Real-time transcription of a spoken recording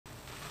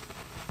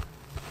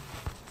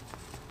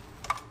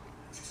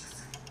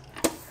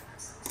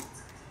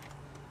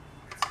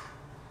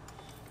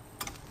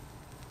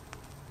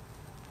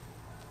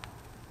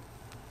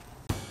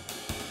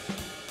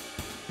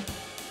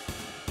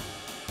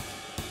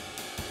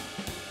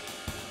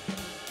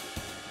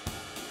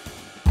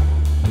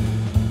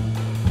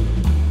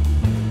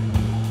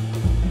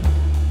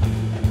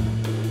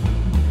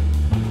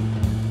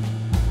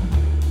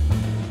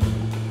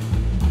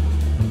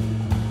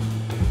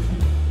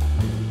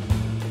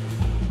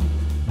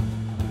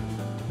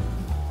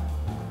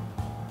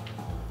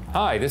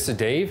Hi, this is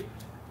Dave,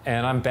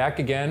 and I'm back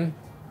again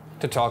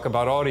to talk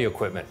about audio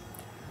equipment.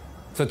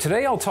 So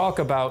today I'll talk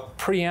about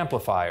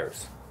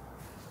preamplifiers.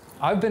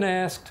 I've been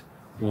asked,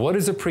 what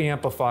is a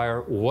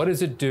preamplifier? What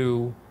does it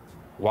do?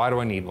 Why do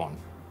I need one?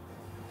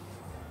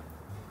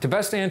 To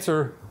best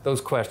answer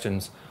those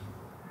questions,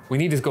 we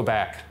need to go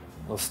back.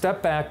 We'll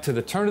step back to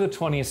the turn of the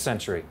 20th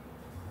century.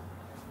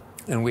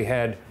 And we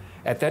had,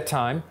 at that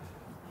time,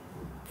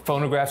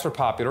 phonographs were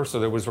popular, so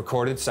there was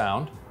recorded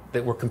sound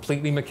that were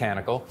completely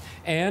mechanical,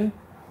 and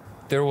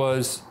there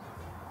was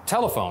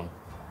telephone,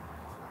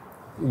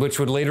 which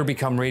would later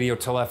become radio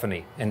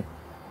telephony. And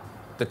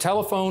the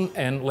telephone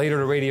and later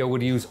the radio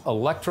would use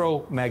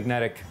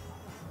electromagnetic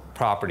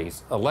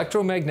properties.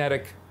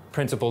 Electromagnetic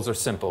principles are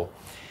simple.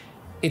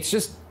 It's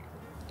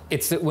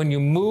that when you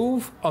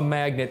move a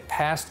magnet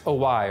past a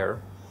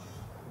wire,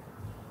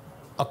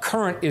 a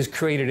current is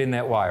created in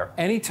that wire.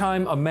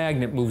 Anytime a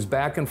magnet moves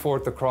back and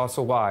forth across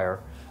a wire,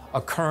 a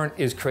current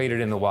is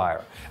created in the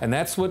wire. And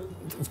that's what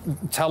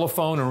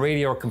telephone and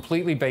radio are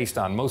completely based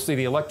on, mostly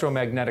the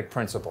electromagnetic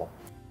principle.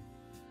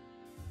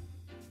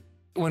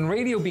 When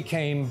radio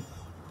became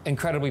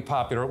incredibly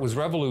popular, it was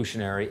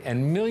revolutionary,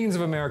 and millions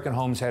of American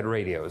homes had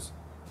radios.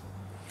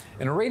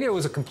 And a radio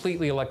is a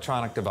completely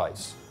electronic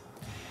device.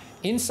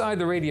 Inside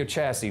the radio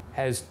chassis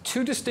has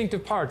two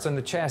distinctive parts on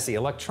the chassis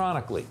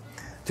electronically.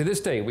 To this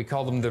day, we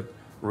call them the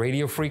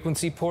radio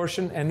frequency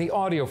portion and the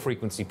audio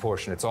frequency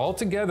portion. It's all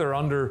together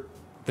under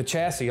the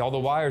chassis, all the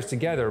wires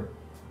together,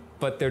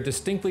 but they're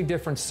distinctly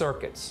different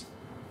circuits.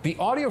 The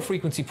audio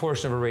frequency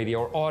portion of a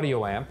radio, or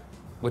audio amp,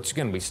 which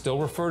again, we still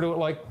refer to it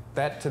like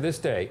that to this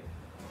day,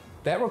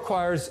 that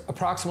requires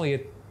approximately a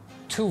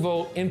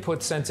 2-volt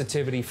input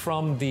sensitivity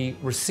from the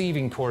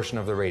receiving portion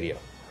of the radio.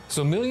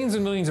 So millions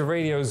and millions of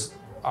radios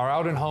are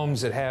out in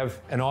homes that have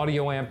an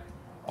audio amp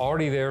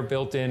already there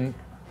built in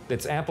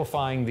that's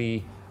amplifying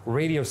the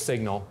radio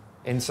signal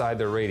inside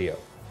their radio.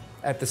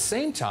 At the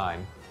same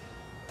time,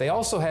 they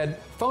also had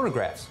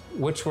phonographs,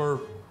 which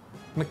were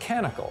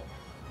mechanical.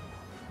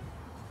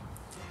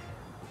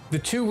 The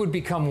two would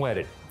become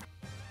wedded.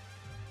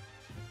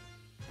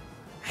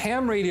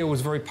 Ham radio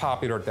was very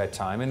popular at that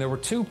time, and there were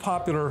two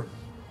popular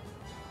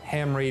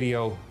ham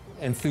radio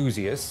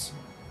enthusiasts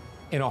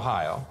in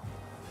Ohio.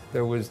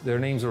 Their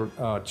names were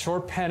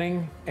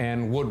Chorpenning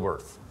and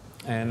Woodworth,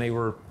 and they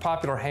were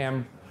popular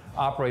ham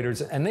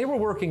operators, and they were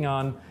working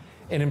on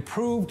an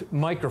improved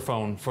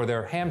microphone for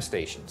their ham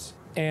stations.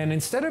 And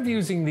instead of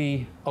using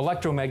the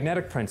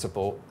electromagnetic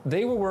principle,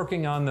 they were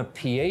working on the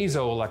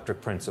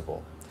piezoelectric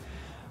principle.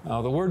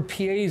 The word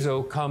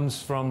piezo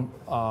comes from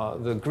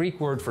the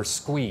Greek word for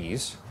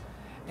squeeze,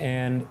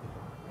 and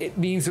it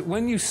means that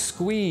when you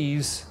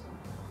squeeze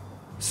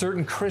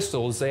certain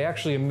crystals, they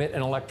actually emit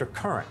an electric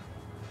current.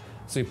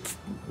 So you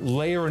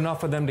layer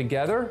enough of them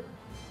together,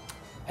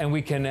 and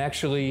we can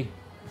actually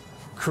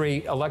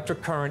create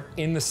electric current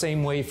in the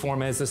same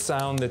waveform as the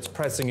sound that's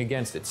pressing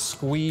against it,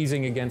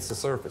 squeezing against the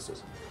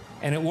surfaces.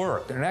 And it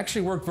worked, and it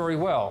actually worked very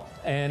well.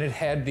 And it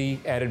had the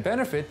added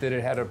benefit that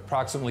it had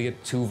approximately a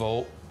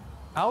 2-volt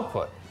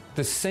output.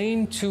 The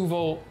same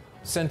 2-volt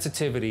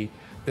sensitivity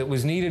that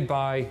was needed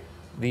by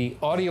the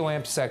audio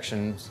amp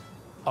sections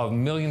of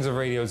millions of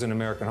radios in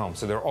American homes.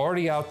 So they're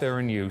already out there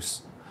in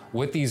use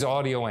with these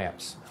audio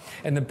amps.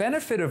 And the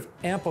benefit of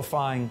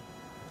amplifying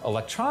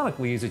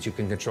electronically is that you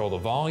can control the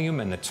volume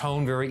and the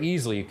tone very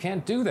easily. You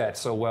can't do that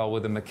so well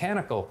with a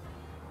mechanical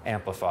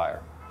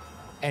amplifier.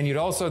 And you'd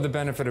also have the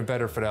benefit of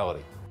better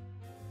fidelity.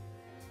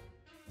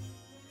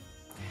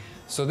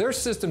 So their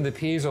system, the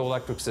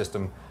piezoelectric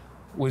system,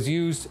 was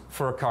used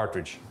for a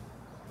cartridge.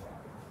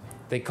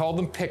 They called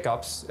them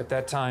pickups. At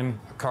that time,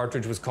 a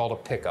cartridge was called a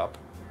pickup.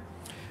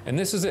 And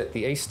this is it,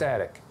 the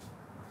astatic.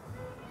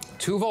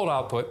 2-volt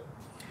output,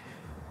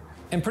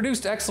 and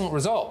produced excellent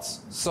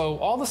results. So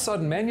all of a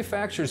sudden,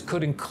 manufacturers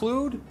could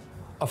include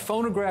a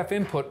phonograph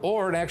input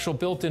or an actual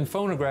built-in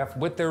phonograph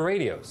with their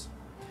radios.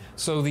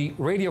 So the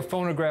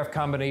radio-phonograph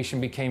combination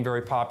became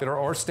very popular,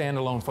 or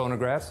standalone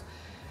phonographs,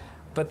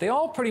 but they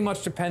all pretty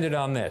much depended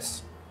on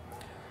this.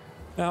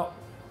 Now,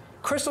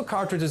 crystal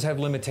cartridges have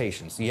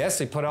limitations. Yes,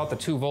 they put out the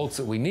 2 volts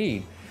that we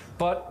need,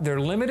 but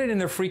they're limited in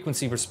their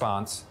frequency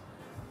response,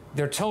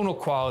 their tonal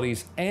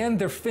qualities, and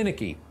they're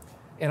finicky.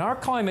 In our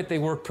climate, they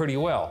work pretty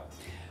well.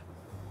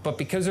 But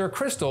because they're a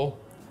crystal,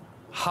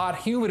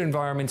 hot, humid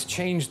environments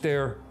changed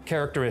their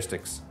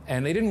characteristics,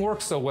 and they didn't work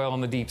so well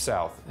in the Deep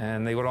South,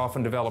 and they would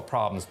often develop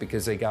problems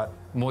because they got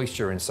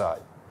moisture inside.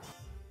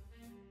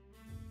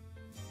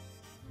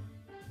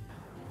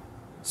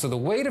 So the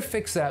way to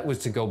fix that was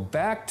to go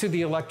back to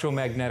the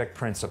electromagnetic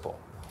principle,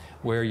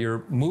 where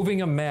you're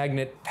moving a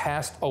magnet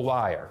past a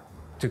wire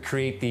to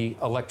create the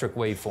electric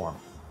waveform.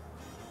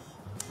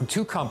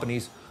 Two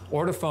companies,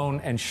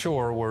 Ortophone and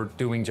Shure, were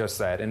doing just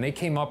that, and they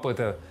came up with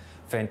a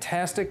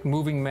fantastic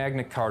moving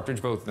magnet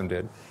cartridge, both of them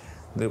did,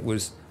 that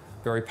was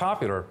very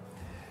popular.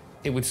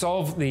 It would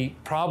solve the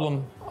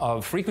problem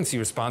of frequency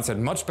response, had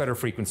much better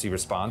frequency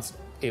response.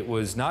 It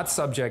was not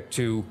subject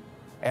to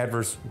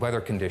adverse weather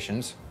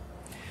conditions,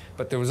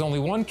 but there was only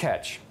one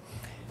catch.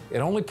 It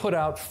only put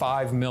out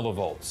 5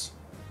 millivolts.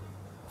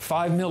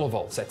 5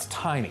 millivolts, that's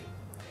tiny.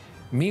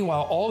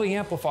 Meanwhile, all the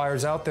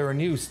amplifiers out there in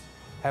use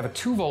have a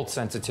 2-volt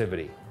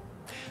sensitivity.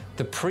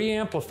 The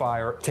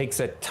preamplifier takes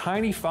that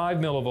tiny 5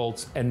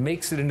 millivolts and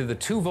makes it into the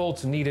 2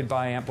 volts needed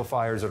by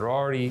amplifiers that are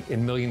already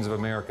in millions of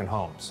American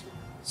homes.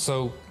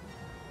 So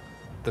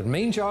the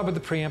main job of the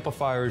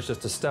preamplifier is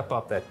just to step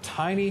up that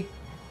tiny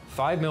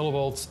 5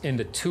 millivolts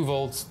into 2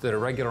 volts that a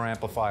regular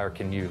amplifier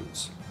can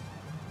use.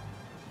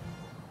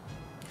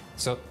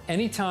 So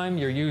anytime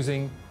you're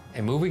using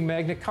a moving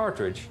magnet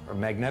cartridge or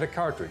magnetic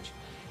cartridge,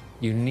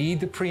 you need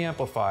the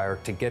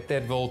preamplifier to get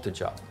that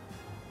voltage up.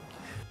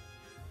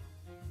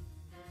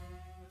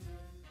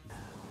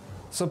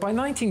 So by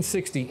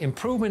 1960,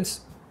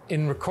 improvements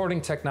in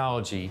recording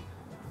technology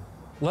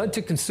led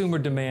to consumer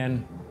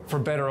demand for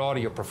better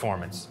audio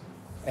performance,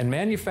 and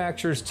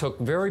manufacturers took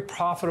very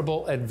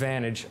profitable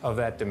advantage of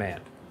that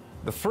demand.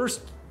 The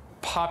first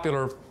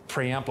popular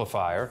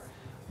preamplifier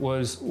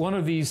was one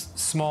of these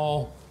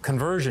small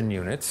conversion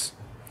units.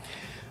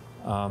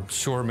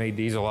 Shure made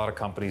these, a lot of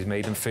companies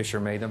made them, Fisher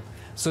made them.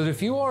 So that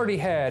if you already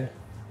had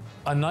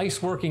a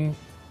nice working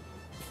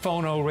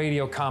phono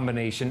radio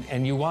combination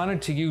and you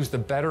wanted to use the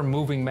better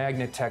moving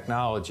magnet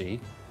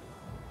technology,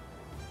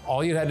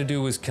 all you had to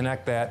do was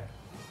connect that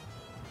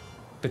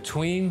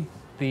between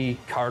the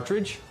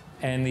cartridge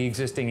and the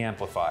existing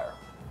amplifier.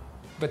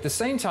 But at the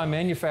same time,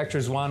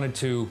 manufacturers wanted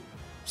to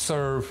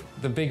serve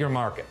the bigger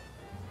market.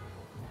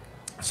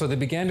 So they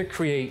began to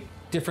create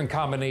different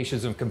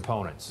combinations of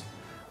components.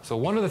 So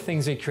one of the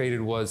things they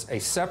created was a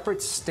separate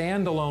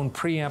standalone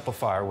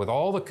preamplifier with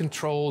all the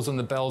controls and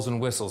the bells and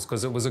whistles,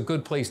 because it was a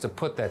good place to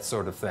put that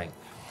sort of thing.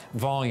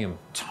 Volume,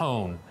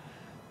 tone,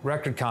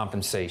 record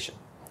compensation,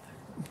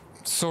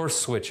 source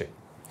switching.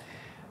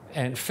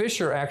 And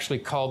Fisher actually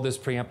called this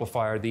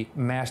preamplifier the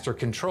master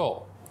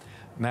control.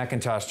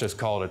 Macintosh just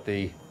called it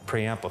the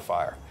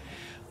preamplifier.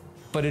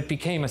 But it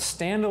became a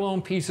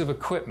standalone piece of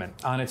equipment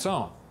on its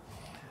own.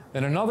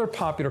 And another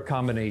popular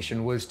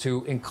combination was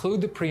to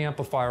include the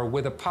preamplifier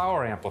with a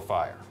power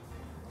amplifier,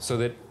 so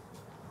that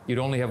you'd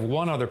only have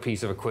one other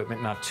piece of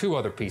equipment, not 2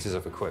 other pieces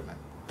of equipment.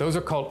 Those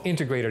are called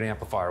integrated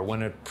amplifier.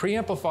 When a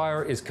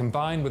preamplifier is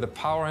combined with a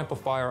power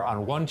amplifier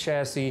on one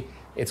chassis,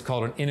 it's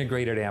called an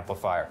integrated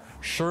amplifier.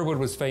 Sherwood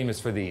was famous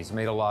for these,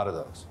 made a lot of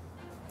those.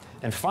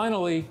 And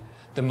finally,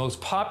 the most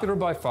popular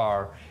by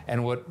far,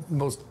 and what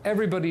most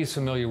everybody is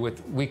familiar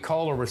with, we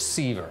call a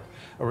receiver.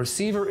 A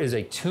receiver is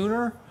a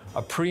tuner,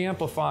 a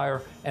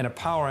preamplifier, and a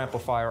power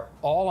amplifier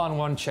all on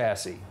one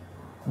chassis.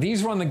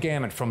 These run the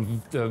gamut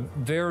from the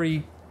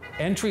very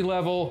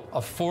entry-level,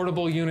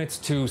 affordable units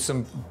to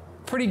some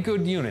pretty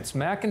good units.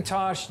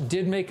 Macintosh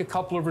did make a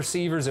couple of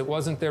receivers. It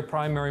wasn't their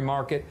primary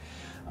market.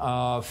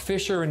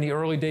 Fisher in the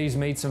early days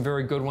made some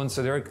very good ones,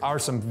 so there are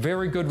some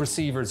very good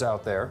receivers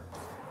out there.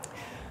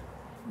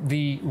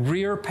 The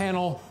rear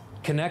panel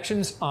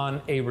connections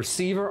on a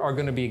receiver are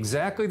going to be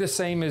exactly the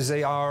same as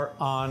they are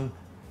on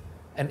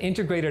an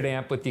integrated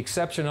amp, with the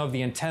exception of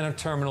the antenna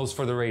terminals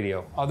for the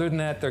radio. Other than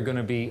that, they're going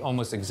to be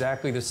almost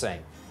exactly the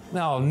same.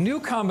 Now, a new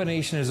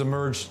combination has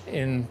emerged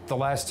in the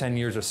last 10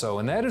 years or so,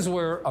 and that is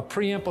where a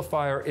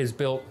preamplifier is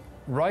built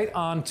right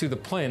onto the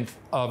plinth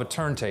of a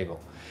turntable.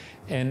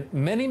 And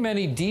many,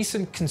 many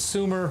decent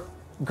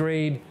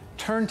consumer-grade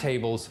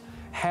turntables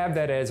have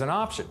that as an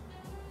option.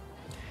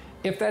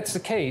 If that's the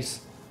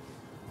case,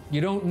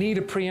 you don't need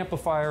a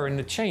preamplifier in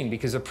the chain,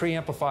 because a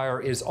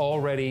preamplifier is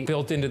already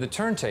built into the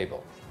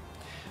turntable.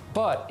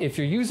 But if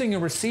you're using a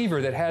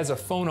receiver that has a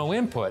phono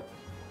input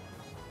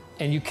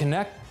and you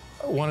connect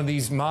one of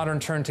these modern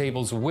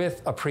turntables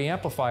with a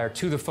preamplifier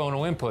to the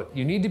phono input,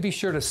 you need to be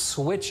sure to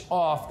switch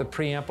off the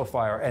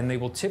preamplifier, and they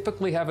will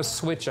typically have a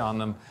switch on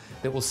them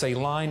that will say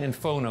line and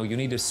phono. You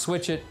need to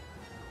switch it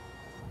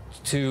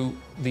to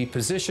the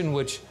position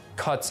which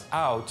cuts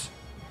out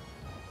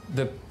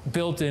the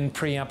built-in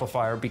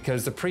preamplifier,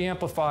 because the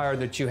preamplifier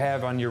that you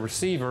have on your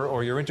receiver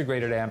or your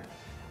integrated amp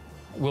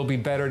will be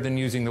better than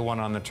using the one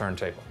on the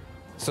turntable.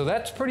 So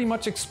that pretty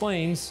much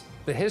explains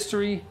the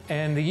history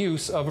and the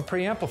use of a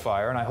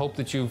preamplifier, and I hope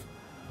that you've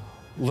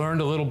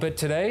learned a little bit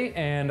today,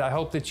 and I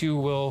hope that you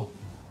will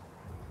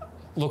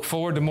look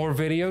forward to more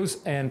videos,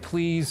 and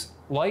please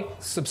like,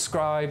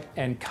 subscribe,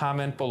 and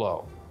comment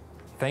below.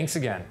 Thanks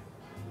again.